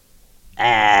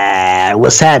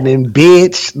what's happening,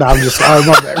 bitch? No, I'm just sorry,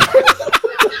 my bad.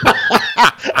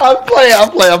 I'm playing.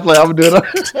 I'm doing it.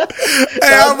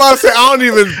 Hey, I'm about to say, I don't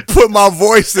even put my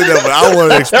voice in it, but I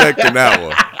wasn't expecting that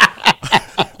one.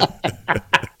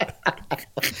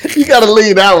 You gotta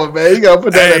leave that one, man. You gotta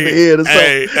put that at the end.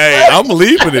 Hey, I'm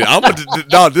leaving it.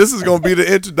 No, this is gonna be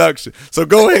the introduction. So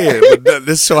go ahead. But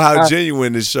let's show how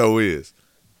genuine this show is.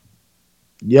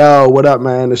 Yo, what up,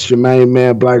 man? It's your main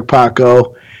man, Black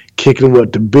Paco, kicking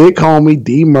with the big homie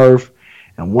D Murph.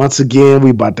 And once again, we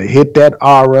about to hit that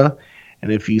aura.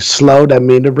 And if you slow, that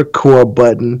means the record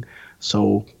button.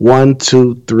 So 1,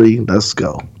 2, 3, let's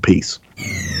go. Peace. Yo,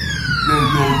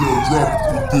 drop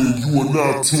it again. You are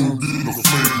now tuned in to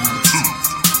Flagrant 2.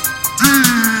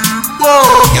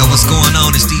 Yo, what's going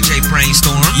on? It's DJ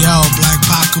Brainstorm. Yo, Black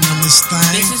Paco on this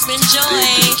thing. This has been Joy.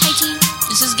 Hey, T.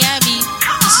 This is Gabby.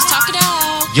 This is Talk It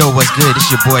Out. Yo, what's good? It's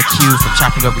your boy Q from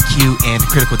Chopping Up with Q and the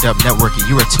Critical Dub Network, and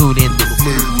you are tuned in to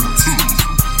Flagrant 2.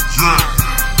 Yeah.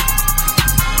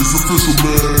 It's official,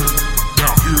 man.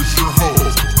 Now here's your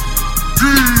host,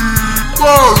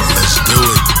 D-Buzz. Let's do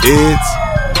it. It's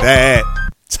that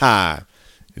time.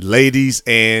 Ladies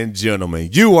and gentlemen,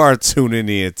 you are tuning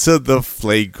in to the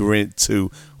Flagrant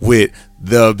 2 with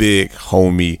the big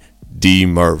homie D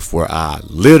Murph, where I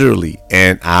literally,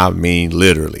 and I mean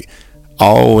literally,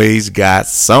 always got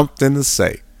something to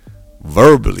say,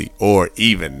 verbally or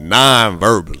even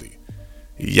non-verbally.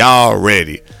 Y'all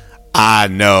ready? I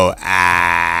know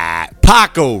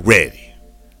Paco ready.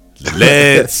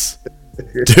 Let's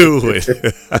do it.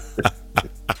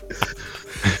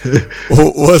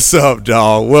 What's up,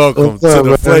 dog? Welcome to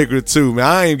the Flagrant 2, man.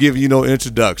 I ain't giving you no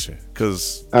introduction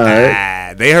because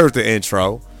they heard the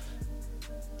intro.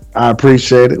 I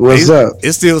appreciate it. What's up?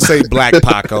 It still say Black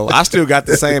Paco. I still got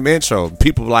the same intro.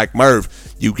 People like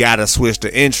Murph, you gotta switch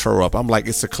the intro up. I'm like,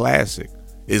 it's a classic.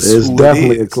 It's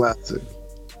definitely a classic.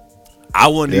 I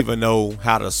wouldn't even know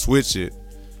how to switch it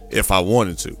if I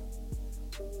wanted to.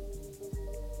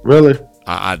 Really?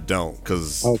 I don't,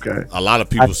 because a lot of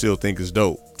people still think it's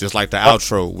dope. Just like the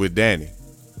outro with Danny.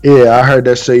 Yeah, I heard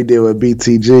that show you did with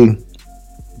BTG.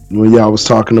 When y'all was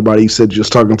talking about it, you said you was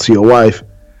talking to your wife.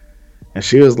 And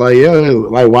she was like, yeah,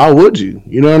 like, why would you?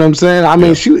 You know what I'm saying? I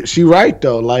mean, she right,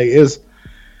 though. Like, it's,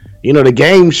 you know, the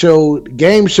game show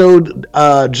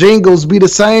jingles be the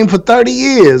same for 30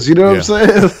 years. You know what I'm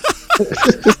saying?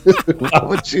 Why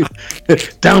would you?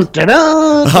 Dun, dun,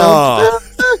 dun, dun.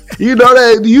 You know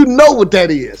that. You know what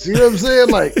that is. You know what I'm saying?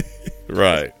 Like,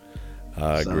 right.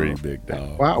 I agree, big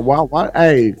dog. Why?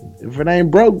 Hey, if it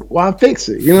ain't broke, why fix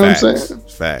it? You know what I'm saying?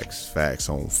 Facts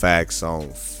on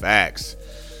facts.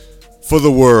 For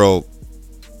the world,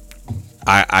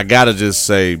 I gotta just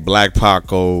say, Black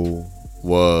Paco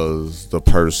was the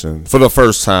person, for the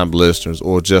first time listeners,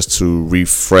 or just to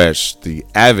refresh the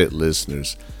avid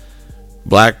listeners,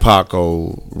 Black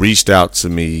Paco reached out to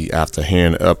me after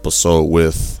hearing an episode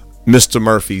with Mr.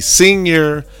 Murphy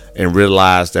Sr. and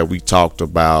realized that we talked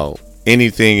about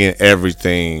anything and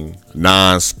everything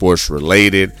non-sports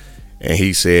related. And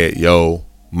he said, yo,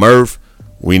 Murph,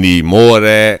 we need more of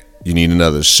that. You need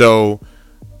another show.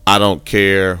 I don't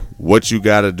care what you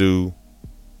got to do,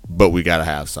 but we got to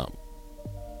have something.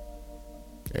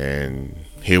 And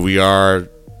here we are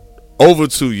over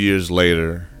 2 years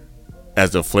later, as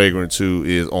the Flagrant 2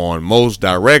 is on most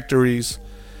directories,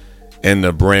 and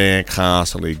the brand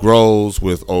constantly grows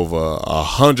with over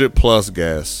 100 plus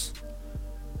guests.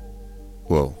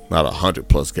 Well, not 100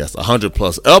 plus guests, 100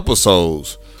 plus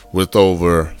episodes with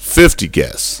over 50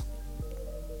 guests.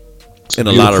 And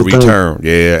a lot of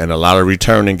and a lot of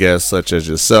returning guests such as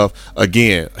yourself.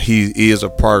 Again, he is a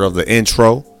part of the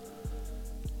intro.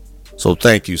 So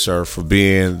thank you, sir, for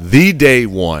being the day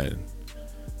one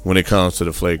when it comes to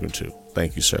the Flagrant 2.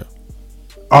 Thank you, sir.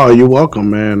 Oh, you're welcome,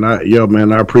 man. I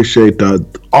appreciate the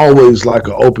always like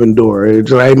an open door.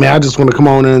 It's like, hey, man, I just want to come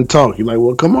on in and talk. You're like,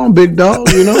 well, come on, big dog,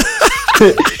 you know?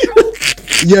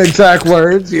 Your exact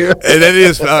words, yeah. And that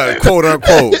is quote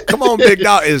unquote. Come on, big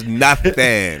dog is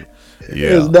nothing. Yeah,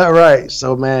 is that right?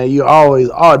 So, man, you always,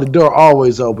 the door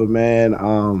always open, man.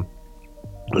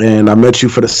 And I met you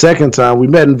for the second time. We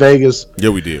met in Vegas.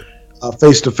 Yeah, we did.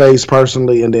 Face to face,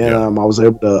 personally, and then I was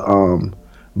able to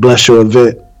bless your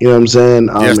event. You know what I'm saying?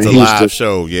 Yes, the live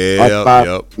show.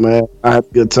 Yeah, man. I had a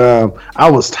good time. I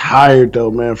was tired though,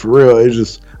 man. For real, it's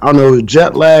just I don't know if it was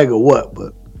jet lag or what,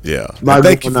 but yeah.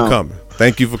 Thank you for coming.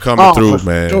 Thank you for coming through,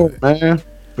 man. Sure, man.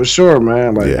 For sure,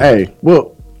 man. Like, hey,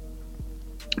 well,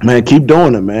 man, keep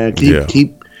doing it, man. Keep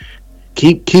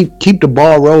the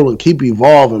ball rolling. Keep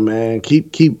evolving, man.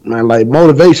 Keep man. Like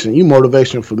motivation. You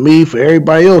motivation for me, for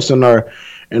everybody else in our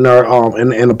in our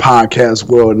in the podcast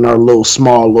world, in our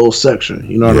small little section.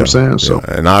 You know what I'm saying? So,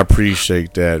 and I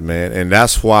appreciate that, man. And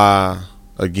that's why,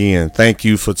 again, thank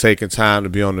you for taking time to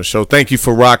be on the show. Thank you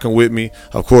for rocking with me.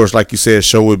 Of course, like you said,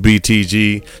 show with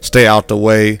BTG. Stay out the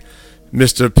way.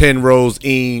 Mr. Penrose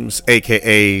Eames,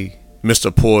 a.k.a.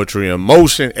 Mr. Poetry in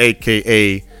Motion,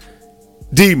 a.k.a.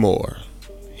 D Moore.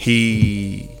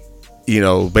 He,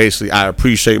 basically, I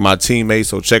appreciate my teammates,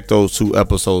 so check those 2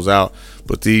 episodes out.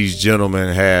 But these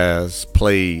gentlemen has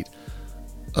played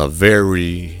a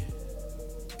very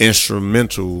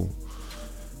instrumental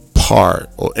part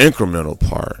or incremental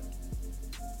part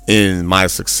in my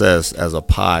success as a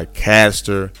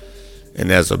podcaster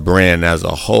and as a brand as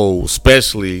a whole,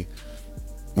 especially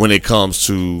when it comes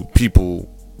to people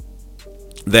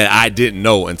that I didn't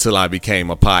know until I became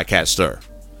a podcaster.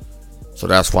 So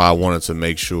that's why I wanted to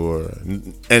make sure.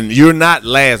 And you're not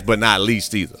last but not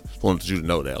least either. I wanted you to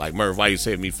know that. Like, Murph, why you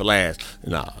said me for last?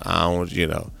 No, I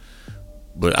don't,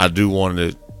 But I do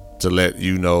want to let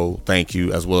you know, thank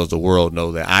you, as well as the world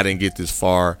know that I didn't get this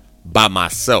far by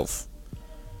myself.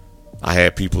 I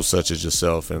had people such as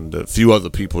yourself and a few other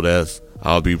people that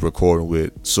I'll be recording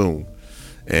with soon.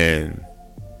 And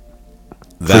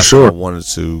that's sure. why I wanted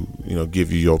to,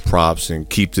 give you your props and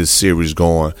keep this series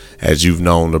going. As you've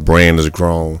known, the brand has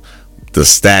grown, the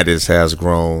status has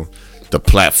grown, the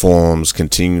platforms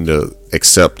continue to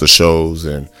accept the shows,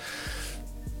 and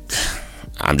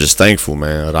I'm just thankful,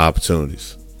 man, of the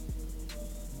opportunities.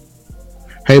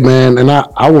 Hey, man, and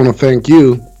I want to thank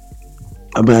you.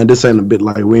 I mean, this ain't a bit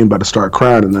like we ain't about to start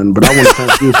crying or nothing, but I want to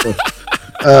thank you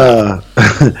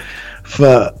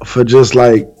for just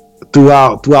like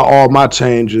throughout all my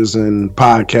changes in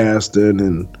podcasting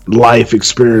and life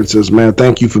experiences, man.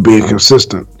 Thank you for being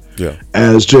consistent. Yeah,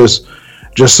 as just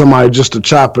somebody just to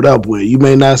chop it up with. You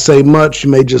may not say much, you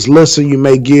may just listen, you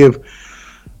may give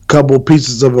a couple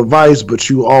pieces of advice, but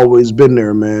you always been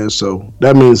there, man. So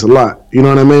that means a lot. You know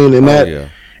what I mean? And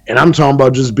and I'm talking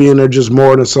about just being there just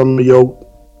more than some of your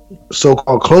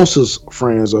so-called closest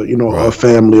friends or, or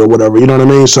family or whatever. You know what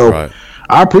I mean? So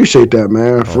I appreciate that,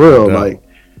 man, for real. Like,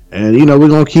 and, we're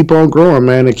going to keep on growing,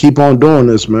 man, and keep on doing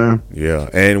this, man. Yeah,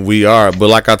 and we are. But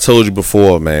like I told you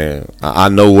before, man, I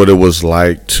know what it was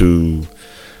like to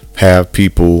have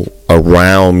people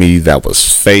around me that was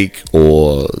fake,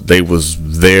 or they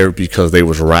was there because they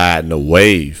was riding a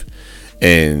wave.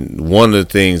 And one of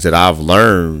the things that I've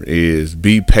learned is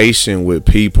be patient with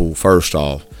people, first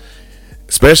off,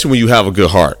 especially when you have a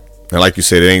good heart. And like you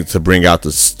said, it ain't to bring out the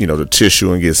the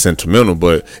tissue and get sentimental,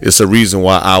 but it's a reason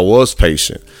why I was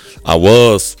patient. I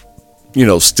was,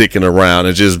 sticking around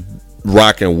and just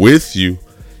rocking with you,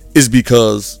 is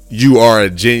because you are a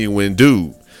genuine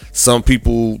dude. Some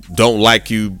people don't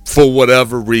like you for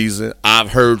whatever reason.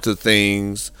 I've heard the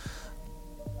things.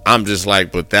 I'm just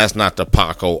like, but that's not the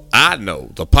Paco I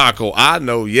know. The Paco I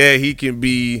know, yeah, he can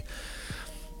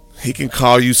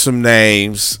call you some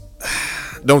names.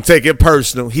 Don't take it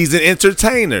personal. He's an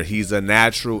entertainer. He's a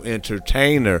natural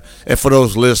entertainer. And for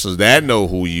those listeners that know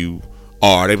who you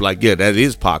are, they be like, yeah, that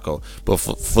is Paco. But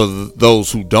for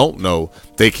those who don't know,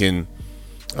 they can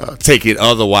take it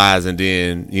otherwise, and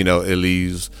then it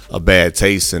leaves a bad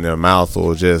taste in their mouth,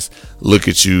 or just look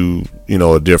at you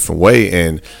a different way.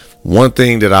 And one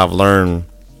thing that I've learned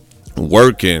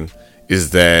working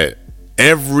is that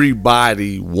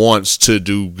everybody wants to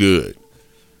do good.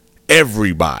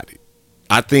 Everybody.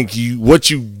 I think what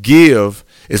you give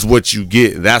is what you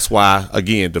get. That's why,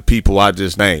 again, the people I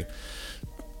just named,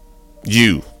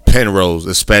 you, Penrose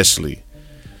especially,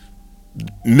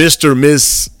 Mr.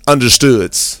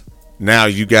 Misunderstoods, now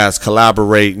you guys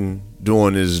collaborating,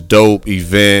 doing this dope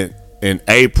event in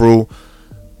April.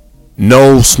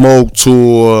 No Smoke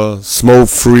Tour, Smoke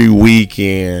Free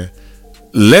Weekend.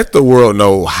 Let the world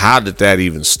know, how did that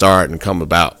even start and come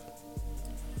about?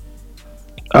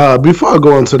 Before I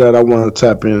go into that, I want to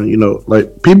tap in.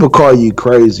 Like, people call you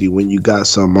crazy when you got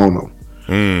something on them.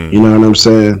 You know what I'm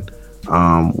saying?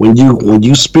 When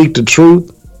you speak the truth,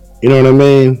 you know what I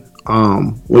mean?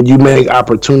 When you make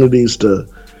opportunities to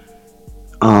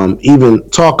even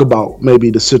talk about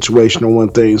maybe the situation or when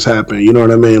things happen, you know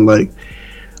what I mean? Like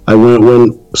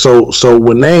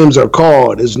when names are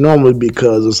called, it's normally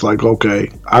because it's like,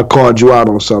 okay, I called you out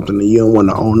on something and you don't want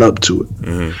to own up to it.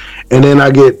 And then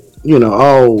I get,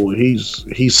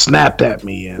 he snapped at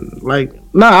me, and like,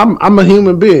 nah, I'm a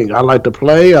human being. I like to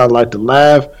play, I like to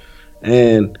laugh,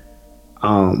 and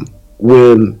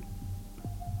when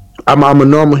I'm a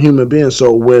normal human being,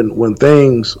 so when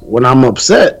I'm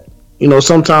upset,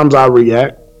 sometimes I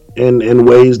react in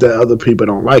ways that other people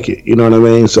don't like it. You know what I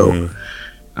mean? So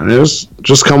And it's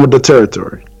just come with the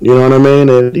territory. You know what I mean?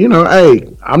 And hey,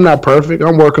 I'm not perfect.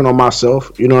 I'm working on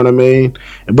myself. You know what I mean?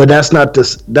 But that's not to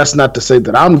say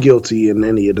that I'm guilty in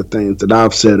any of the things that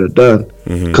I've said or done.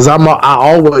 Because I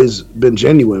always been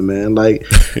genuine, man. Like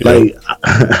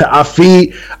I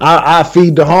feed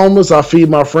the homeless. I feed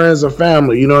my friends and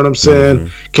family. You know what I'm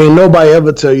saying? Can't nobody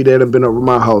ever tell you they done been over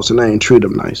my house and I ain't treat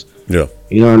them nice. Yeah.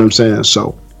 You know what I'm saying?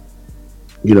 So.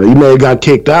 You may have got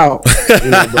kicked out,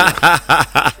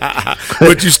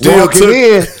 but you still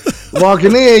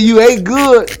walking in, you ain't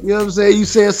good. You know what I'm saying? You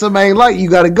said something ain't like you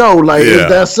got to go. Like it's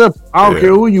that simple. I don't care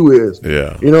who you is.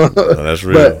 Yeah, no, that's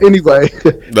real. But anyway,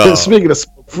 speaking of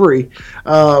free,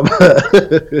 no,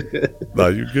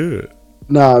 you good.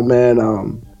 Nah,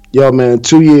 man. Yo, man,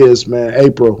 2 years, man.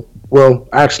 April. Well,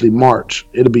 actually March.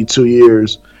 It'll be 2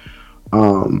 years.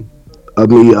 Of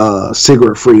me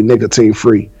cigarette free, nicotine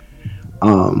free.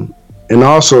 And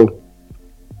also,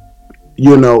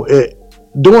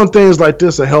 doing things like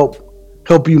this will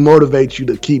help you, motivate you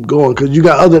to keep going, because you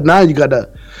got like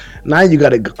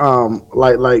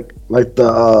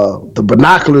the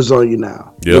binoculars on you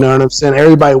now. Yep. You know what I'm saying?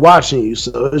 Everybody watching you,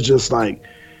 so it's just like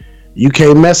you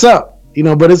can't mess up.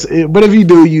 But if you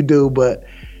do, you do. But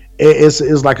it's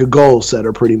like a goal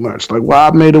setter, pretty much. Like,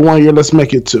 well, I made it 1 year, let's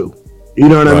make it 2. You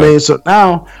know what I mean? So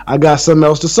now I got something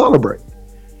else to celebrate.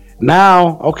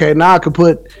 Now I could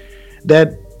put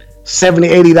that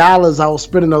 $70-$80 I was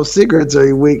spending on cigarettes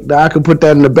every week. Now I could put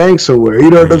that in the bank somewhere.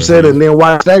 You know what I'm saying? And then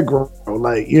watch that grow.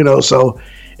 Like, so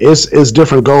it's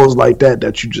different goals like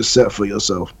that you just set for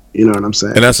yourself. You know what I'm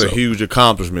saying? And that's a huge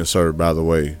accomplishment, sir, by the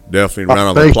way. Definitely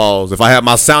round of applause. If I have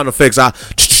my sound effects, but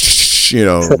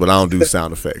I don't do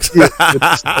sound effects.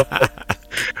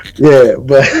 Yeah,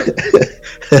 but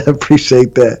I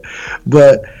appreciate that.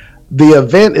 But the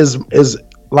event is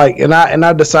like, and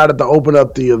I decided to open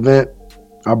up the event.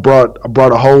 I brought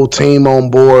a whole team on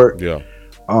board. Yeah.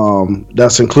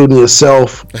 That's including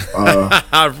yourself.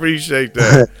 I appreciate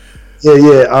that.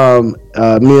 Yeah.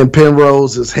 Me and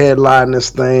Penrose is headlining this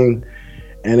thing,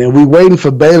 and then we waiting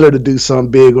for Baylor to do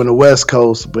something big on the West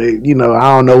Coast. But I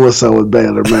don't know what's up with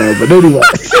Baylor, man. But anyway.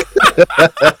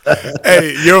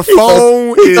 Hey, your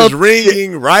phone is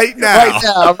ringing right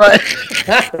now. Right.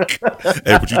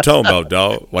 Hey, what you talking about,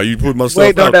 dog? Why you put myself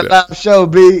waiting on that live show,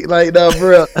 B? Like, no, for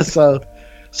real.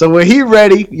 So when he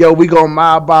ready, we gonna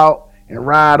mob out and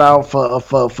ride out for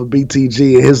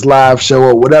BTG and his live show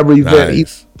or whatever event he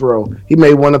throw. He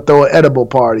may want to throw an edible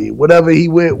party. Whatever he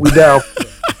went, we down.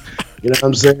 You know what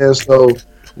I'm saying? So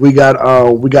we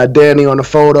got Danny on the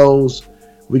photos.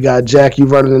 We got Jackie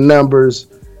running the numbers.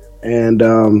 And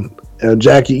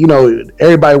Jackie,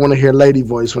 everybody want to hear lady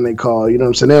voice when they call. You know what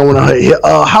I'm saying? They don't want to hear,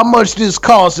 how much this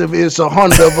costs if it's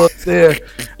 100 of us there.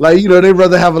 Like, they'd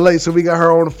rather have a lady. So we got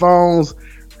her on the phones,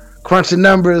 crunching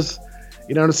numbers.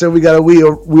 You know what I'm saying? We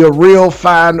a real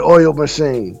fine oil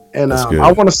machine. And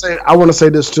I want to say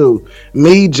this too.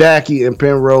 Me, Jackie, and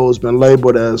Penrose been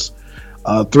labeled as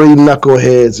 3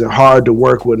 knuckleheads and hard to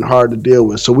work with and hard to deal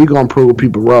with. So we gonna prove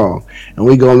people wrong, and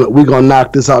we gonna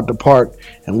knock this out the park.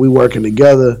 And we working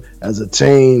together as a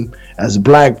team, as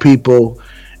black people.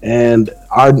 And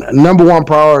our number one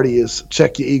priority is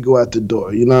check your ego at the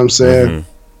door. You know what I'm saying?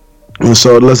 And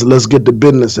so let's get to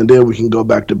business, and then we can go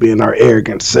back to being our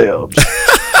arrogant selves.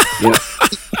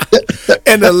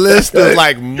 And the list is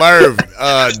like Merv.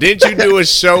 Didn't you do a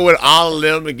show with all of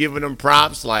them and giving them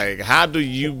props? Like, how do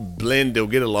you blend or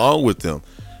get along with them?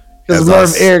 Because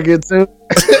Merv arrogant too.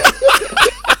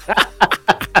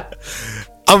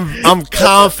 I'm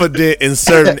confident in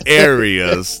certain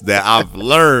areas that I've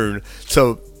learned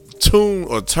to tune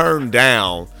or turn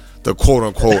down the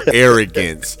quote-unquote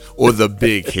arrogance or the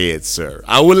big head, sir.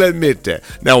 I will admit that.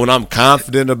 Now, when I'm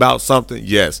confident about something,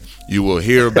 yes, you will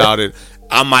hear about it.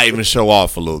 I might even show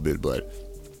off a little bit, but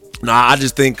no, I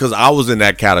just think because I was in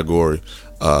that category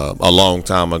a long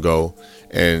time ago,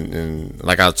 and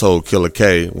like I told Killer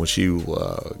K when she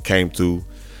came through,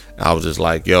 I was just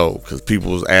like, yo, because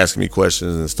people was asking me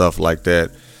questions and stuff like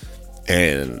that,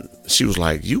 and she was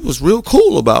like, you was real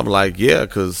cool about it. I'm like, yeah,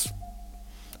 because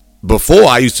before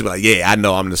I used to be like, yeah, I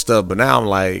know I'm the stuff, but now I'm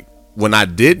like, when I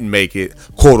didn't make it,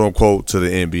 quote unquote, to the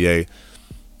NBA,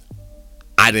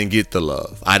 I didn't get the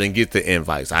love. I didn't get the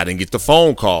invites. I didn't get the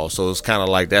phone calls. So it's kind of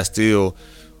like that's still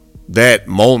that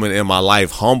moment in my life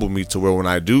humbled me to where when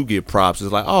I do get props,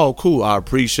 it's like, oh, cool, I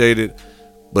appreciate it.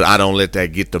 But I don't let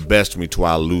that get the best of me till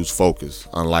I lose focus,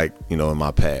 unlike, in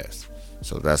my past.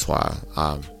 So that's why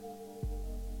I'm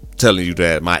telling you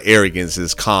that my arrogance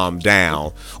is calmed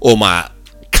down, or my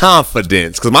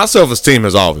confidence, because my self-esteem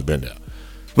has always been there.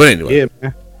 But anyway. Yeah,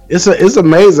 man. It's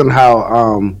amazing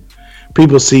how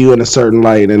people see you in a certain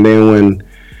light, and then when,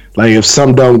 like, if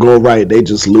some don't go right, they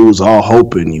just lose all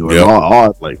hope in you, and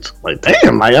all like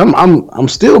damn, like I'm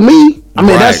still me. I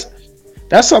mean,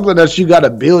 that's something that you got to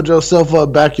build yourself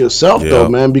up back yourself, though,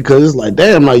 man, because it's like,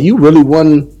 damn, like you really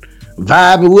wasn't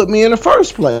vibing with me in the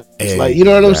first place. Exactly. Like, you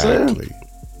know what I'm saying?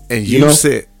 And you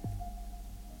said,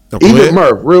 even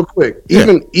Murph, real quick,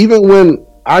 even when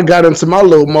I got into my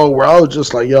little mode where I was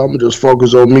just like, yo, I'm gonna just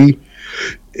focus on me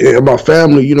and my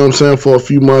family, you know what I'm saying, for a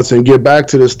few months and get back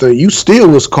to this thing. You still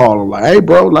was calling like, hey,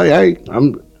 bro, like,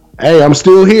 hey, I'm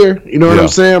still here. You know what I'm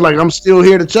saying? Like, I'm still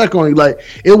here to check on you. Like,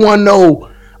 it wasn't no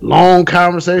long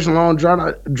conversation, long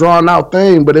drawn out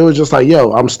thing, but it was just like,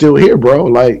 yo, I'm still here, bro.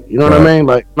 Like, you know what I mean?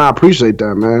 Like, I appreciate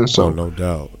that, man. So no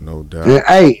doubt. And,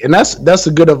 hey, and that's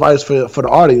a good advice for the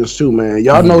audience too, man.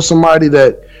 Y'all know somebody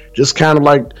that just kind of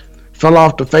like fell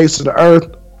off the face of the earth.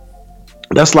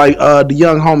 That's like the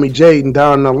young homie Jaden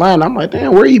down in Atlanta. I'm like,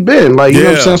 damn, where you been? Like, you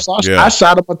know what I'm saying? So I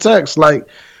shot him a text like,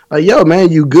 yo,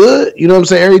 man, you good? You know what I'm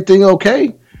saying? Everything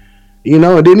okay? You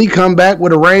know, and then he come back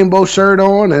with a rainbow shirt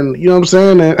on, and you know what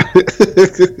I'm saying? And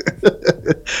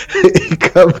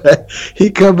he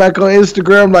come back on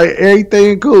Instagram like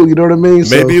everything cool. You know what I mean?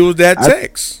 Maybe it was that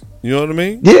text. You know what I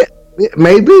mean? Yeah,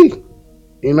 maybe.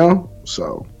 You know,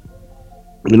 so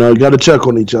you know, you got to check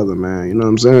on each other, man. You know what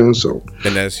I'm saying? So,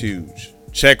 and that's huge.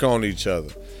 Check on each other.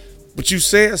 But you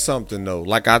said something though,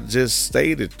 like I just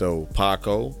stated though,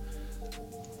 Paco.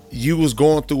 You was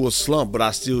going through a slump, but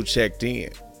I still checked in.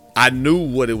 I knew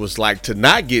what it was like to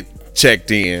not get checked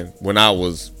in when I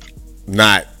was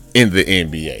not in the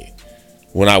NBA,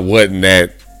 when I wasn't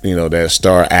that, you know, that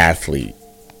star athlete.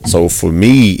 So for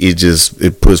me,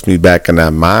 it puts me back in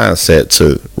that mindset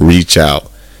to reach out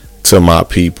to my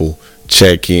people,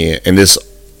 check in, and it's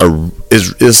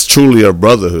truly a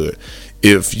brotherhood.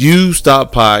 If you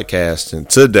stop podcasting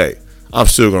today, I'm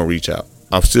still gonna reach out.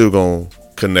 I'm still gonna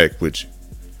connect with you.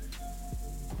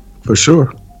 For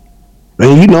sure.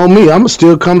 And you know me, I'ma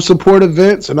still come support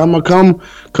events, and I'ma come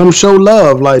show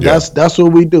love. Like that's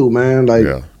what we do, man. Like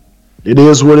it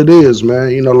is what it is, man.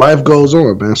 You know, life goes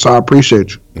on, man. So I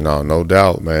appreciate you. No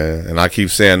doubt, man. And I keep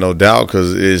saying no doubt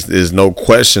because it's no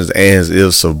questions, ands,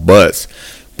 ifs, or buts.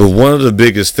 But one of the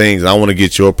biggest things, I want to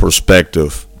get your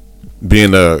perspective,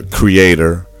 being a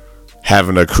creator,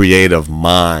 having a creative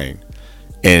mind,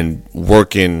 and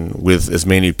working with as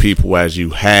many people as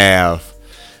you have,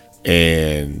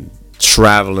 and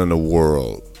traveling the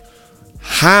world.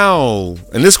 How,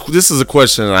 and this is a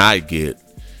question that I get,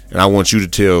 and I want you to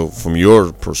tell from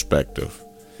your perspective,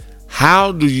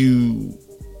 how do you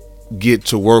get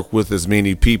to work with as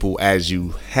many people as you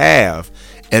have?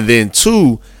 And then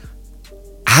two,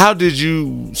 how did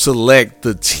you select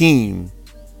the team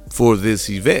for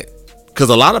this event? Because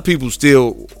a lot of people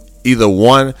still either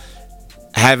one,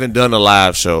 haven't done a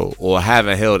live show or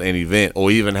haven't held an event or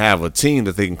even have a team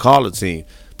that they can call a team,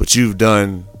 but you've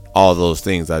done all those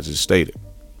things I just stated.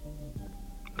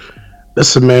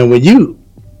 Listen, man,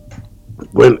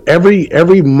 when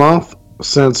every month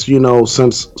since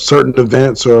certain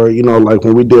events, or you know, like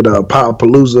when we did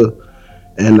Palooza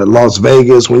in Las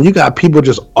Vegas, when you got people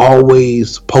just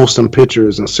always posting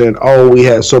pictures and saying, oh, we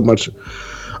had so much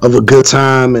of a good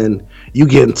time, and you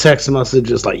getting text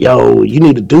messages like, yo, you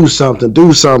need to do something,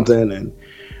 and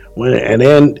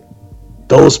then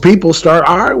those people start,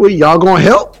 all right, well, y'all gonna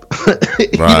help.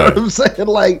 You know what I'm saying?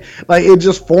 Like it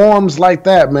just forms like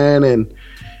that, man. And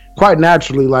quite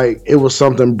naturally, like it was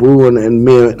something brewing in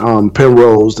me and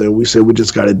Penrose that we said we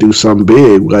just got to do something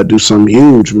big. We got to do something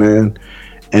huge, man.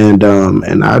 And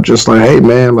I just like, hey,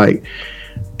 man, like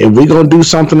if we gonna do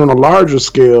something on a larger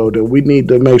scale, then we need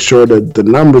to make sure that the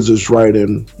numbers is right,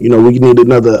 and you know, we need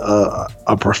another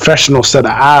a professional set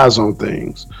of eyes on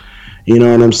things. You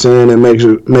know what I'm saying? And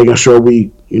making sure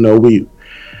we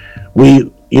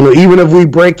even if we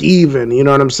break even, you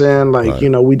know what I'm saying? Like, you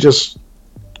know, we just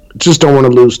don't want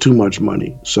to lose too much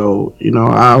money. So, you know,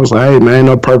 I was like, hey, man,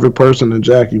 no perfect person than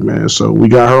Jackie, man. So we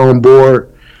got her on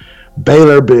board.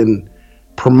 Baylor been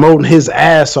promoting his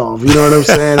ass off, you know what I'm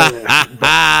saying?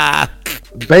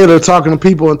 Baylor talking to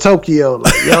people in Tokyo,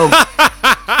 like,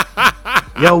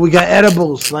 yo, we got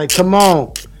edibles. Like, come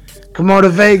on to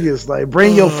Vegas. Like,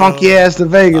 bring your funky ass to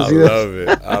Vegas.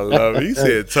 I love it. He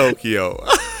said Tokyo.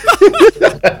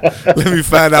 Let me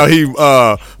find out he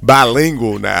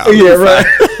bilingual now. Yeah, right.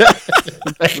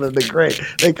 Baylor the Great.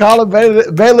 They call him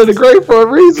Baylor the Great for a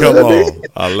reason. Come on.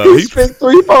 I love it. He speaks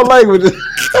 3-4 languages.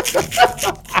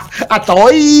 I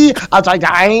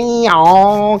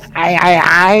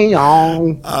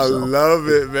love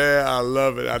it, man. I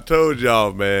love it. I told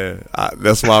y'all, man.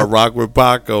 That's why I rock with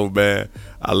Paco, man.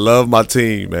 I love my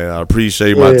team, man. I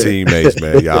appreciate my teammates,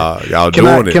 man. Y'all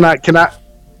doing it.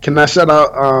 Can I shout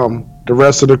out the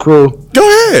rest of the crew?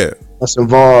 Go ahead. That's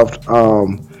involved.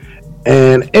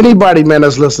 And anybody, man,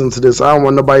 that's listening to this, I don't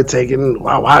want nobody taking,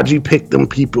 wow, why'd you pick them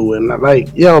people? And like,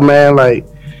 yo, man, like,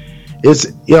 it's,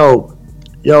 yo,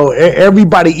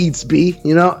 everybody eats B,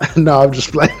 you know? No, I'm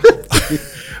just playing.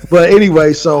 But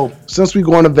anyway, so since we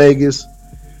going to Vegas,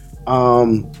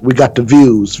 we got the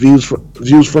views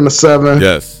from the 7.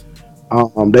 Yes.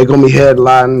 They're gonna be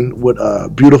headlining with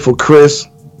beautiful Chris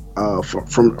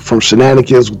from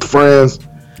Shenanigans with Friends.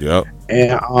 Yep.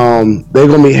 And they're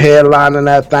gonna be headlining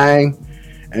that thing,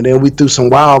 and then we threw some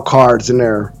wild cards in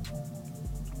there.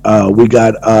 We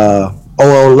got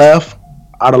OLF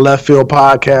out of Left Field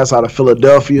Podcast out of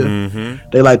Philadelphia. Mm-hmm.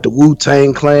 They like the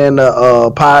Wu-Tang Clan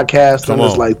podcast, and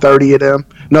there's like 30 of them.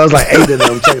 No, it's like 8 of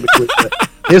them technically.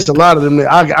 It's a lot of them.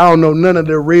 I don't know none of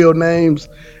their real names.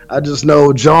 I just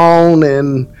know Joan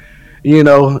and, you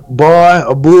know, Boy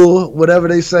or Bull, whatever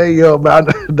they say. Yo, man,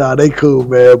 nah, they cool,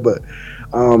 man. But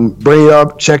bring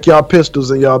y'all, check y'all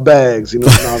pistols in y'all bags. You know,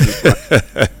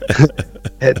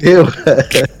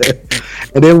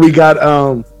 and then we got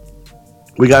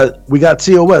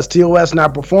TOS. TOS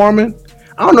not performing.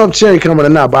 I don't know if Cherry coming or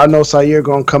not, but I know Syer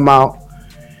gonna come out.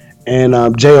 And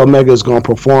J Omega is going to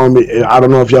perform. I don't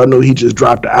know if y'all know he just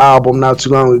dropped the album not too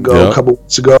long ago, a couple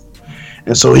weeks ago.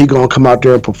 And so he going to come out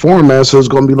there and perform, man. So it's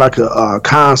going to be like a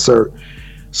concert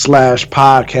 /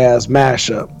 podcast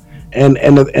mashup. And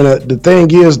the thing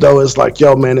is, though, it's like,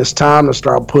 yo, man, it's time to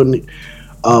start putting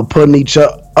each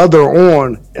other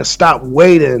on and stop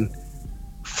waiting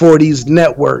for these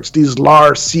networks, these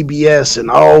large CBS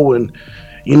and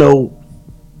you know,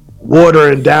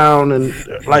 watering down and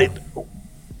like,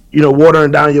 you know,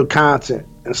 watering down your content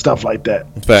and stuff like that.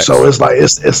 Facts. So it's like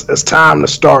it's time to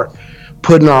start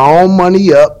putting our own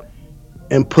money up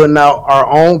and putting out our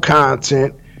own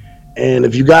content. And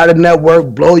if you got a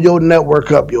network, blow your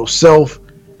network up yourself.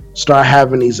 Start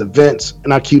having these events.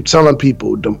 And I keep telling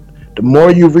people, the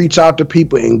more you reach out to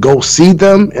people and go see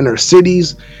them in their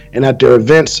cities and at their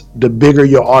events, the bigger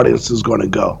your audience is going to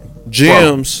go.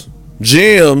 Gyms.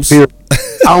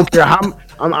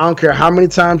 I don't care how many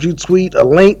times you tweet a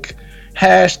link,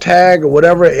 hashtag, or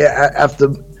whatever.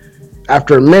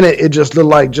 After a minute, it just look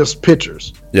like just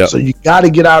pictures. Yeah. So you got to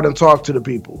get out and talk to the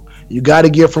people. You got to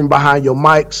get from behind your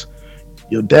mics,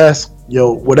 your desk,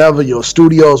 your whatever, your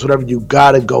studios, whatever. You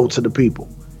got to go to the people.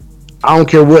 I don't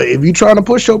care what. If you trying to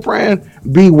push your brand,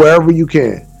 be wherever you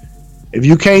can. If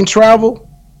you can't travel,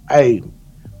 hey,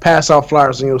 pass out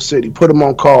flyers in your city. Put them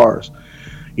on cars.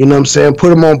 You know what I'm saying? Put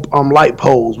them on light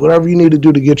poles, whatever you need to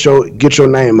do to get your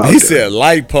name out. He there. said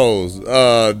light poles.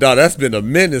 Dog, that's been a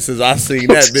minute since I seen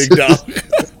that, big dog.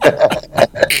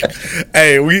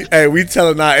 Hey, we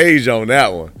telling our age on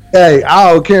that one. Hey,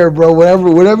 I don't care, bro.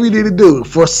 Whatever you need to do.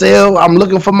 For sale, I'm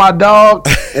looking for my dog,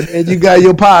 and you got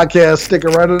your podcast sticker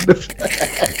right under the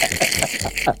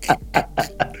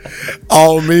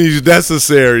All means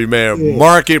necessary, man. Yeah.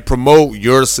 Market, promote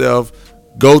yourself.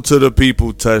 Go to the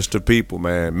people, touch the people,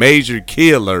 man. Major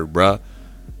key alert, bro.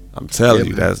 I'm telling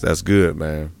you, man. that's good,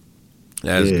 man.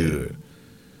 That's good.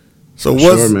 So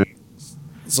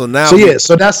So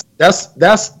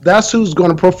that's who's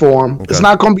gonna perform. Okay. It's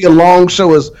not gonna be a long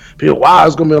show. It's people, wow,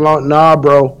 it's gonna be a long. Nah,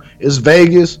 bro. It's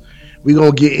Vegas. We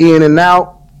gonna get in and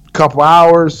out, couple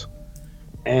hours,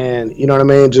 and you know what I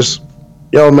mean. Just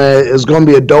yo, man, it's gonna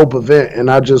be a dope event, and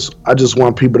I just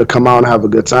want people to come out and have a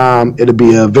good time. It'll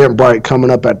be an Eventbrite coming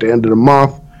up at the end of the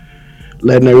month,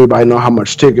 letting everybody know how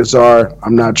much tickets are.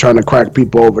 I'm not trying to crack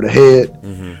people over the head,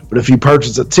 but if you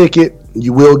purchase a ticket,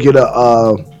 you will get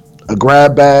a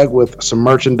grab bag with some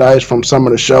merchandise from some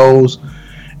of the shows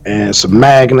and some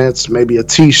magnets, maybe a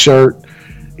T-shirt.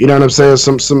 You know what I'm saying?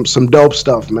 Some dope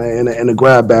stuff, man, in a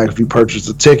grab bag if you purchase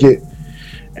a ticket.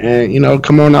 And you know,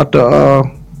 come on out to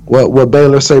what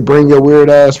Baylor say, bring your weird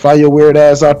ass, fly your weird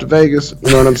ass out to Vegas.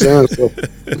 You know what I'm saying? So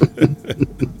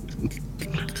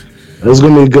it's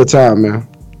gonna be a good time, man.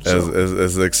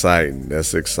 It's exciting.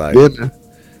 That's exciting. Yeah, man.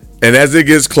 And as it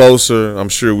gets closer, I'm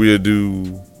sure we'll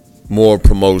do more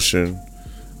promotion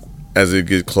as it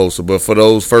gets closer. But for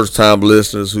those first time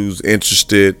listeners who's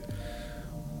interested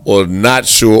or not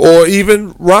sure, or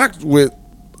even rocked with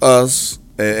us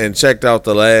and checked out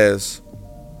the last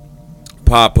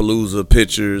Popalooza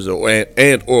pictures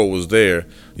or was there,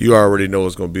 you already know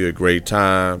it's going to be a great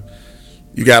time.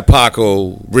 You got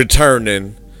Paco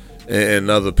returning and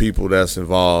other people that's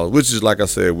involved, which is, like I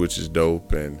said, which is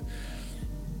dope. And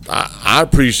I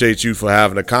appreciate you for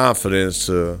having the confidence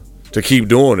to keep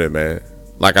doing it, man.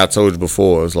 Like I told you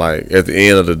before, it's like at the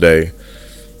end of the day,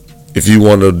 if you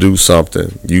want to do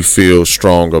something, you feel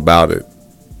strong about it,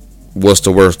 what's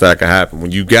the worst that can happen?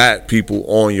 When you got people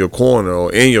on your corner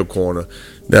or in your corner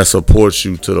that support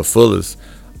you to the fullest,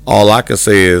 all I can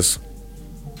say is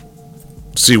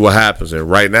see what happens. And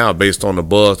right now, based on the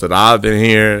buzz that I've been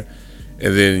hearing,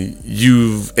 and then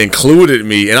you've included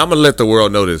me, and I'm gonna let the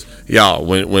world know this, y'all.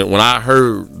 When I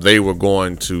heard they were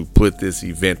going to put this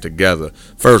event together,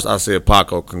 first I said,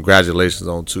 Paco, congratulations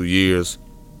on 2 years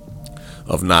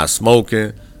of not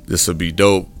smoking. This will be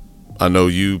dope. I know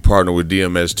you partner with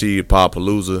DMST,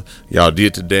 Popalooza. Y'all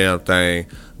did the damn thing.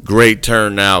 Great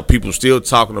turnout. People still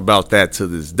talking about that to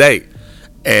this day.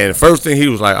 And first thing he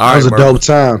was like, all right, that was a dope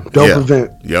time. Dope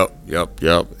event.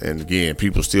 Yep. And again,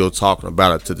 people still talking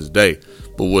about it to this day.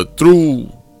 But what threw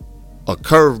a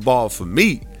curveball for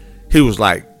me, he was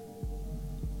like,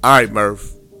 all right,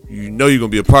 Murph, you know you're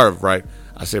going to be a part of it, right?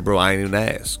 I said, bro, I ain't even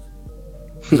ask.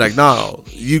 He's like, no,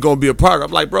 you gonna be a part of it.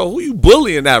 I'm like, bro, who you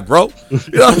bullying that, bro? You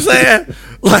know what I'm saying?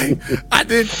 Like, I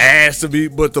didn't ask to be,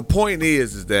 but the point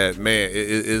is that, man,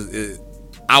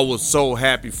 I was so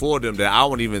happy for them that I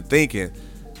wasn't even thinking,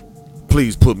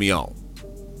 please put me on.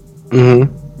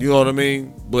 Mm-hmm. You know what I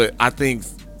mean? But I think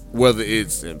whether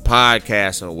it's in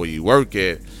podcasting or where you work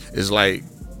at, it's like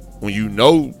when you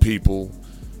know people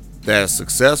that's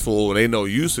successful and they know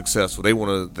you successful, they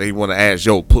wanna ask,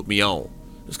 yo, put me on.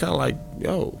 It's kind of like,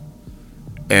 yo.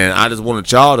 And I just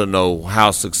wanted y'all to know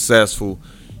how successful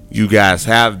you guys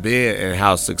have been and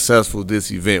how successful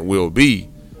this event will be.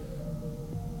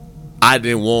 I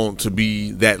didn't want to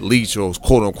be that leech or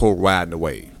quote unquote riding the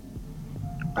wave.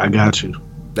 I got you.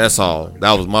 That's all.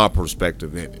 That was my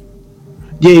perspective in it.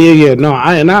 Yeah. No,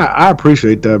 I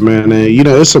appreciate that, man. And you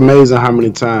know, it's amazing how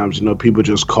many times, you know, people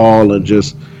just call and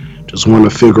just want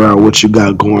to figure out what you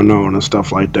got going on and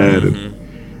stuff like that. Mm-hmm.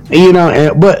 And you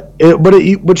know, but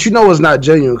you know it's not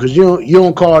genuine because you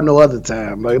don't call no other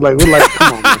time. Like we're like,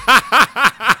 come on, man.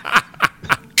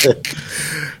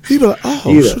 He be like, oh,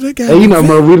 Yeah. so they got And you know,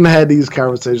 man, we done had these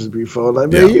conversations before.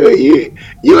 Like, man, Yeah.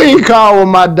 you ain't call when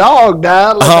my dog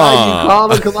died. Like, you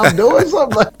calling because I'm doing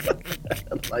something?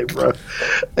 Like, bro,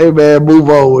 hey, man, move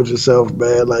on with yourself,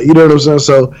 man. Like, you know what I'm saying?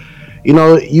 So, you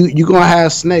know, you gonna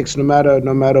have snakes no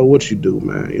matter what you do,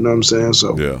 man. You know what I'm saying?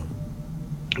 So, Yeah.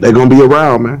 they're gonna be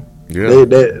around, man. Yeah.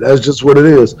 That's just what it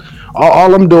is.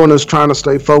 All I'm doing is trying to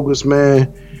stay focused,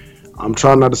 man. I'm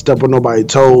trying not to step on nobody's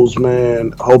toes,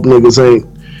 man. Hope niggas ain't,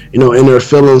 you know, in their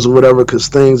feelings or whatever, because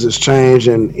things has changed,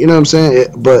 and you know what I'm saying.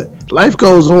 But life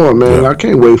goes on, man. Yeah. I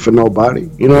can't wait for nobody.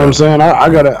 You know what I'm saying. I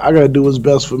gotta do what's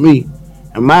best for me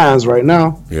and mine's right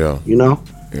now. Yeah. You know,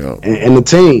 Yeah. and the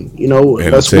team. You know,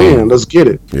 And let's the team. win. Let's get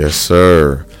it. Yes,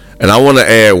 sir. And I want to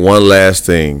add one last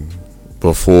thing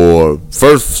before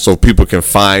first, so people can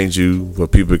find you, where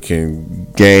people can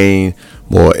gain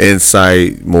more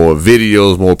insight, more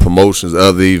videos, more promotions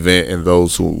of the event, and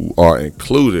those who are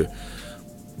included.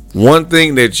 One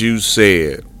thing that you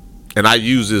said, and I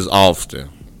use this often,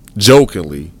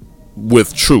 jokingly,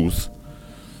 with truth,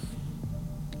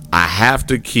 I have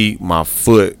to keep my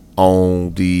foot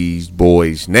on these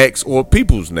boys' necks or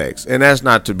people's necks. And that's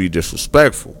not to be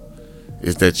disrespectful.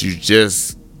 It's that you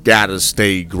just gotta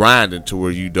stay grinding to where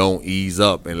you don't ease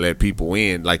up and let people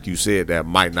in, like you said, that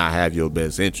might not have your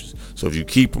best interest. So if you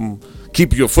keep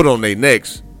your foot on their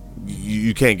necks,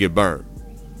 you can't get burned.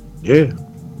 Yeah.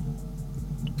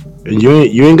 And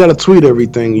you ain't got to tweet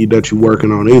everything that you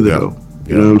working on either, though.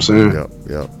 You know what I'm saying?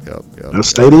 Yep. Now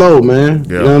stay low, man.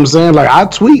 You Yeah. know what I'm saying? Like I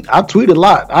tweet a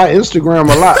lot. I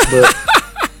Instagram a lot, but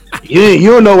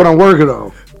you don't know what I'm working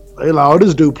on. They like, oh,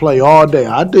 this dude play all day.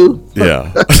 I do.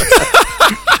 Yeah.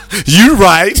 You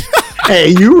right. Hey,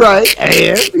 you right.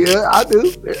 And yeah, I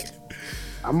do.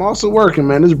 I'm also working,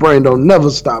 man. This brain don't never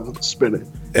stop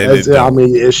spinning. And it I don't.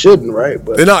 mean, it shouldn't, right?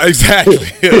 But No, exactly.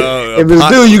 if it's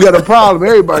due, you got a problem.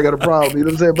 Everybody got a problem. You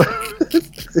know what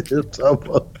I'm saying?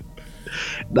 But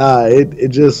nah, it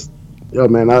just, yo,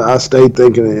 man, I stay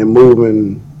thinking and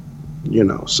moving, you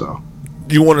know, so.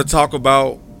 You want to talk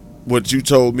about what you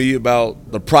told me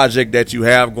about the project that you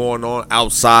have going on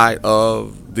outside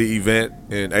of the event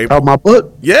in April? Oh, my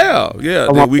book? Yeah. my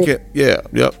That we book? can. Yeah.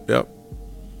 Yep.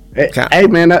 Hey,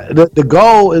 man, the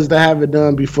goal is to have it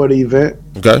done before the event.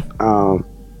 Okay.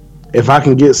 If I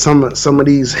can get some of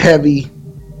these heavy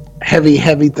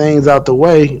things out the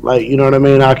way, like, you know what I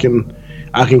mean, I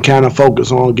I can kind of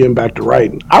focus on getting back to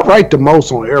writing. I write the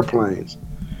most on airplanes,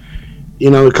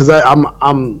 because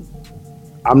I'm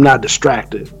not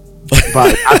distracted.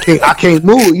 But I can't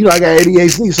move. I got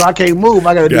ADHD, so I can't move.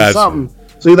 I got to do something.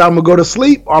 So either I'm gonna go to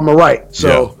sleep or I'm gonna write.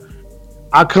 So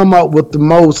I come up with the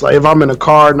most. Like if I'm in a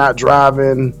car, not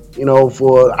driving,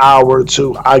 for an hour or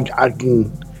two, I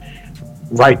can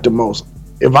write the most.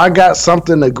 If I got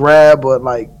something to grab or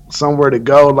like somewhere to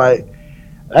go, like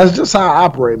that's just how I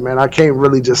operate, man. I can't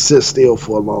really just sit still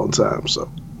for a long time.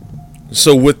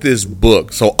 So with this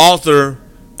book, author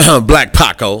Black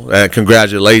Paco,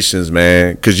 congratulations,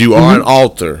 man, because you are an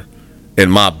author in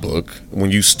my book.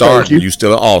 When you start, you're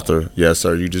still an author. Yes,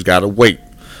 sir. You just got to wait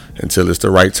until it's the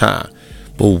right time.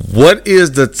 But what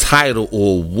is the title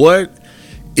or what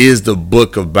is the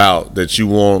book about that you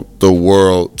want the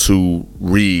world to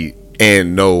read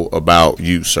and know about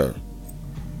you, sir?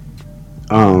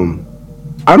 I don't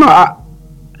know.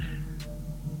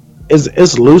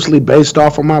 It's loosely based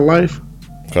off of my life.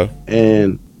 Okay.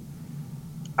 And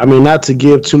I mean, not to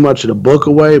give too much of the book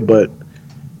away, but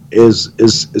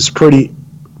is pretty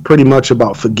much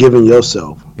about forgiving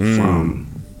yourself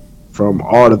from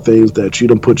all the things that you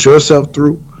done put yourself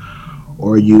through,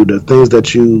 or the things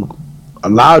that you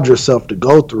allowed yourself to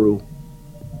go through,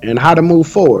 and how to move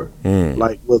forward.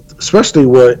 Like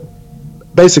especially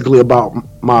basically about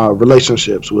my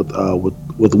relationships with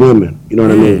women. You know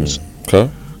what I mean? Okay.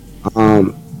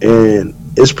 And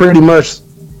it's pretty much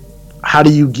how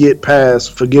do you get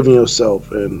past forgiving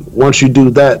yourself, and once you do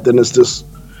that, then it's just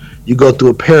you go through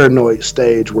a paranoid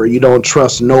stage where you don't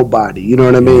trust nobody. You know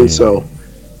what I mean? So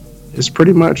it's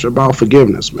pretty much about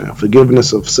forgiveness, man.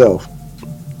 Forgiveness of self.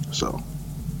 So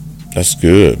that's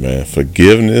good, man.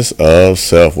 Forgiveness of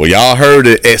self. Well, y'all heard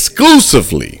it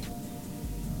exclusively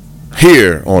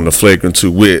here on the Flagrant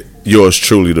 2 with yours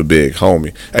truly, the big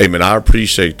homie. Hey, man, I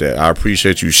appreciate that. I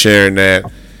appreciate you sharing that.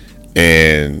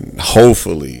 And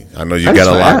hopefully, I know you got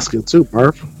a lot. Asking too,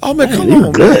 Murph. Oh, man, come you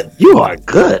on, good. Man. You are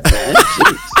good, man.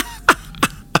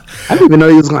 I didn't even know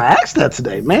you was going to ask that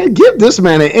today, man. Give this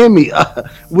man an Emmy,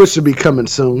 which should be coming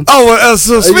soon. Oh, well,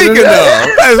 so speaking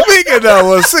of,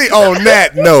 well, see, on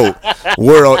that note,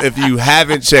 world, if you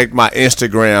haven't checked my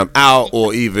Instagram out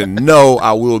or even know,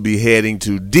 I will be heading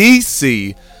to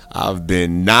DC. I've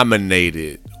been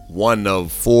nominated 1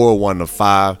 of 4, 1 of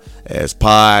 5 as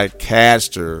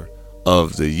Podcaster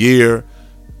of the Year.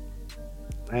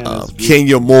 Man,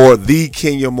 Kenya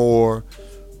Moore,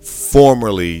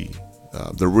 formerly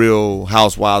the Real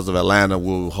Housewives of Atlanta,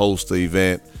 will host the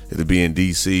event. It'll be in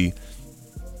DC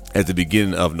at the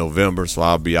beginning of November, so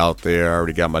I'll be out there. I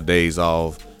already got my days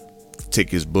off,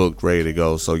 tickets booked, ready to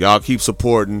go. So y'all keep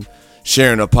supporting,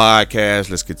 sharing the podcast.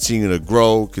 Let's continue to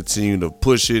grow, continue to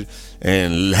push it,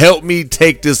 and help me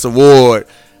take this award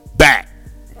back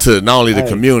to not only the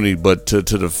community, but to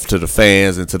the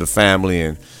fans and to the family.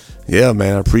 And yeah,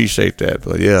 man, I appreciate that.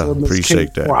 But yeah,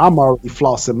 appreciate that. I'm already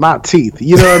flossing my teeth.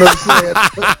 You know what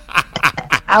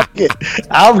I'm saying?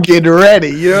 I'm getting ready.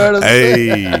 You know what I'm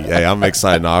saying? Hey, I'm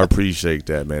excited. No, I appreciate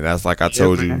that, man. That's like I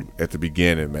told you at the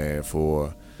beginning, man,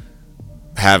 for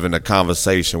having a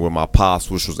conversation with my pops,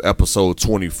 which was episode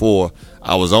 24.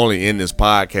 I was only in this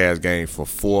podcast game for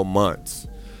 4 months.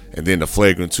 And then the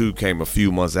Flagrant 2 came a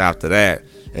few months after that.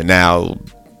 And now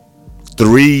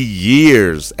 3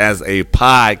 years as a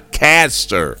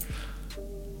podcaster.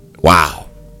 Wow.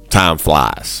 Time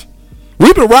flies.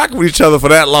 We've been rocking with each other for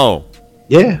that long.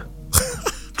 Yeah.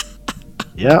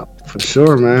 Yeah, for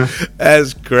sure, man.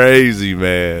 That's crazy,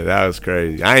 man. That was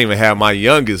crazy. I ain't even have my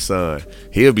youngest son.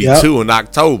 He'll be 2 in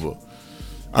October.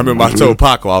 I remember I told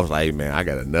Paco, I was like, hey, man, I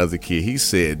got another kid. He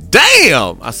said,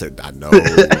 damn. I said, I know.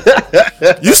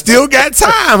 You still got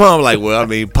time, huh? I'm like, well, I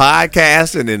mean,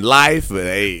 podcasting and life, but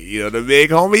hey, the big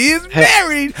homie is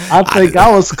married. I think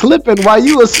I was clipping while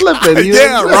you were slipping.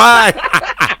 Yeah, right.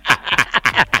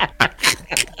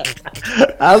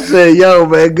 I said, yo,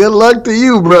 man, good luck to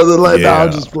you, brother. Like, no,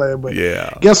 I'm just playing. But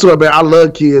guess what, man? I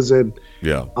love kids, and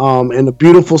in a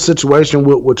beautiful situation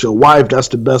with your wife, that's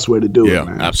the best way to do it,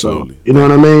 man. Absolutely. So, you know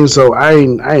what I mean? So I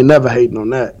ain't never hating on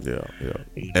that. Yeah.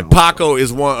 And Paco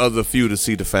is one of the few to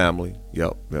see the family.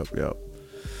 Yep.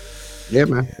 Yeah,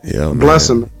 man. Yeah, man. Bless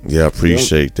him. Yeah,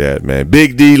 appreciate that, man.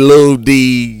 Big D, Lil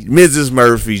D, Mrs.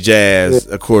 Murphy, Jazz,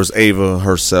 of course, Ava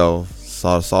herself.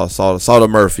 Saw the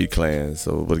Murphy clan.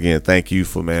 So, but again, thank you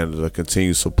for, man, the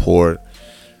continued support.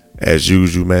 As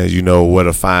usual, man, you know where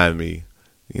to find me.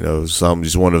 Something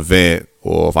just want to vent,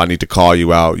 or if I need to call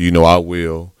you out, I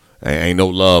will. Ain't no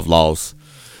love lost.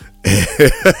 And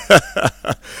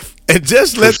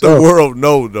just let the world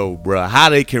know, though, bro, how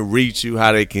they can reach you,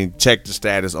 how they can check the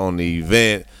status on the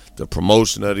event, the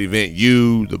promotion of the event,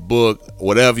 the book,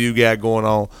 whatever you got going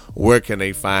on, where can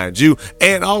they find you?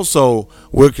 And also,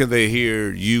 where can they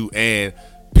hear you and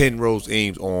Penrose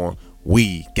Eames on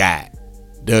We Got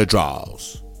the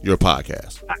Draws, your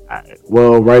podcast?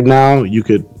 Well, right now, you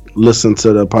could listen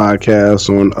to the podcast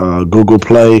on Google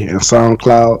Play and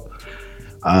SoundCloud.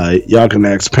 Y'all can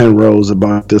ask Penrose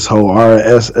about this whole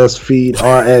RSS feed,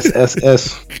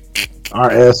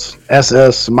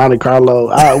 RSS, Monte Carlo,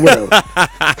 whatever.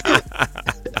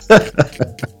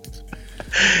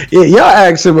 Yeah, y'all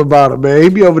ask him about it, man. He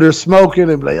be over there smoking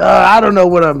and be like, I don't know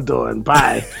what I'm doing.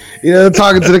 Bye.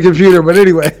 Talking to the computer. But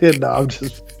anyway, no, I'm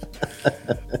just...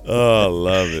 Oh, I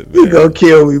love it, man. You gonna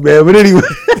kill me, man. But anyway,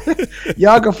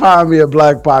 y'all can find me at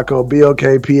Black Paco,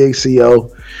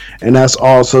 BLKPACO, and that's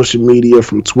all social media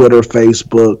from Twitter,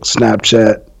 Facebook,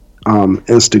 Snapchat,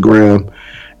 Instagram,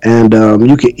 and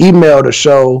you can email the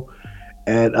show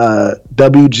at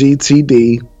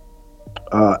WGTD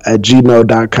at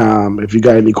gmail.com if you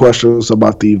got any questions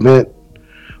about the event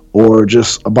or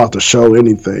just about the show,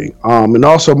 anything. And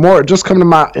also more, just come to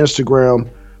my Instagram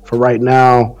for right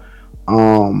now.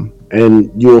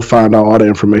 And you'll find out all the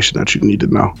information that you need to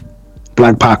know.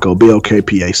 Black Paco,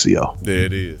 BLKPACO. There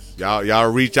it is.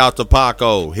 Y'all reach out to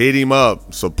Paco, hit him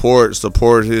up, support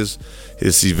his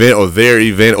event or their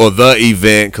event or the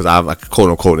event, because I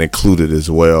quote unquote included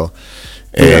as well.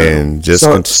 And just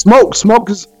smoke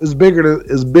is bigger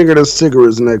than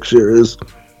cigarettes next year.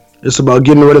 It's about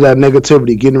getting rid of that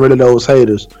negativity, getting rid of those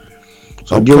haters.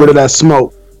 So get rid of that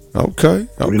smoke. Okay.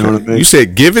 You know what I mean? You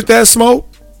said give it that smoke?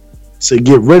 So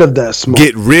get rid of that smoke.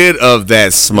 Get rid of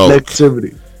that smoke.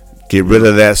 Negativity. Get rid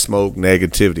of that smoke,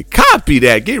 negativity. Copy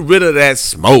that. Get rid of that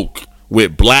smoke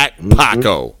with Black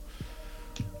Paco.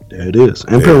 There it is.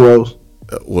 And Penrose.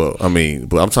 But I'm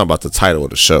talking about the title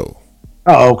of the show.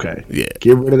 Oh, okay. Yeah.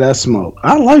 Get rid of that smoke.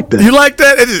 I like that. You like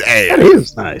that? That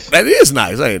is nice. That is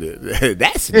nice, ain't it?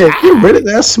 That's nice. Get rid of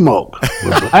that smoke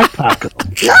with Black Paco.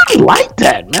 Yeah, I like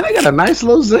that, man. I got a nice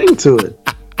little zing to it.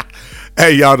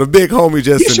 Hey, y'all, the big homie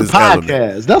just in his podcast.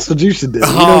 Element. That's what you should do. You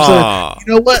know what I'm saying?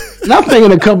 You know what? And I think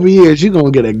in a couple of years, you're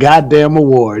going to get a goddamn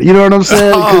award. You know what I'm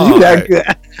saying? Because you that good.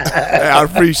 Hey, I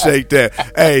appreciate that.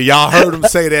 Hey, y'all heard him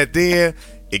say that then.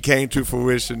 It came to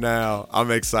fruition now.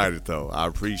 I'm excited, though. I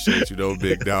appreciate you, though,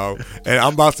 big dog. And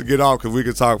I'm about to get off because we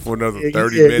can talk for another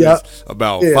 30 minutes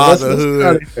about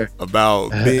fatherhood,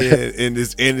 about being in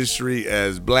this industry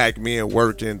as black men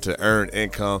working to earn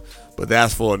income. But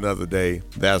that's for another day.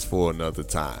 That's for another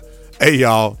time. Hey,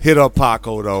 y'all, hit up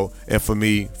Paco, though. And for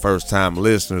me, first-time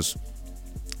listeners,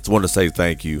 just want to say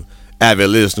thank you. Avid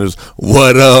listeners,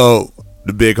 what up?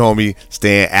 The big homie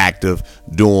staying active,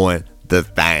 doing the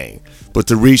thing. But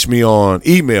to reach me on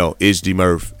email,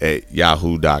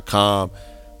 itsdmurph@yahoo.com.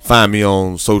 Find me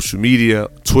on social media,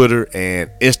 Twitter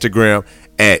and Instagram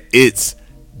at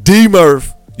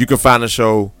itsdmurph. You can find the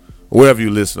show wherever you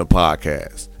listen to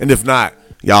podcasts. And if not,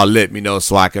 y'all let me know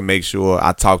so I can make sure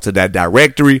I talk to that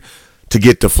directory to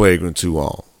get the Flagrant 2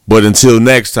 on. But until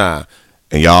next time,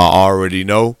 and y'all already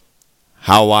know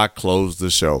how I close the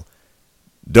show.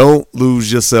 Don't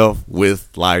lose yourself with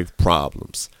life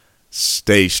problems.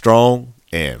 Stay strong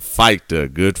and fight the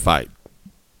good fight.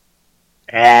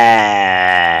 It's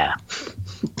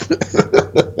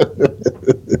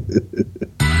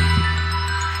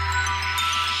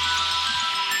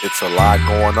a lot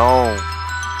going on.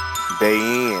 Day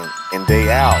in and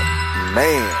day out.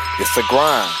 Man, it's a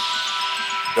grind.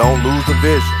 Don't lose the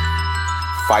vision.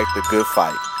 Fight the good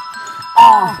fight.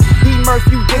 D-Murph,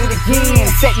 you did it again.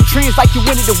 Setting trends like you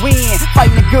wanted to win.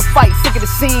 Fighting a good fight, sick of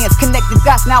the sins. Connecting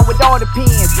dots now with all the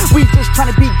pins. We just trying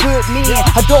to be good men.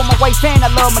 Adore my wife and I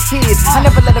love my kids. I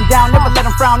never let them down, never let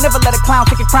them frown. Never let a clown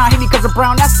take a crown. Hit me cause I'm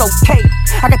brown, that's okay.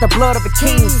 I got the blood of a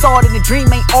king. Saw it in the dream,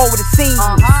 ain't all what it seems.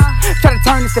 Try to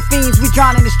turn us to fiends. We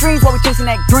drown in the streams while we chasing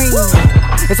that dream.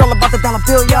 It's all about the dollar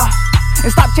bill, y'all. And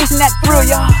stop chasing that thrill,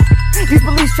 y'all. These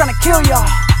police trying to kill y'all.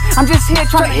 I'm just here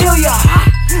trying to heal y'all.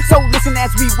 So listen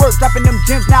as we work, dropping them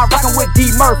gems now, rocking with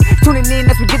D-Murph. Tuning in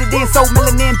as we get it in, so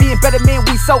melanin, being better men,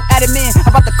 we so adamant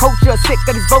about the culture, sick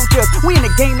of these vultures. We in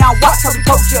the game now, watch how we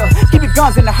coach ya. Keep your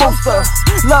guns in the holster.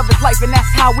 Love is life and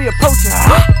that's how we approach ya.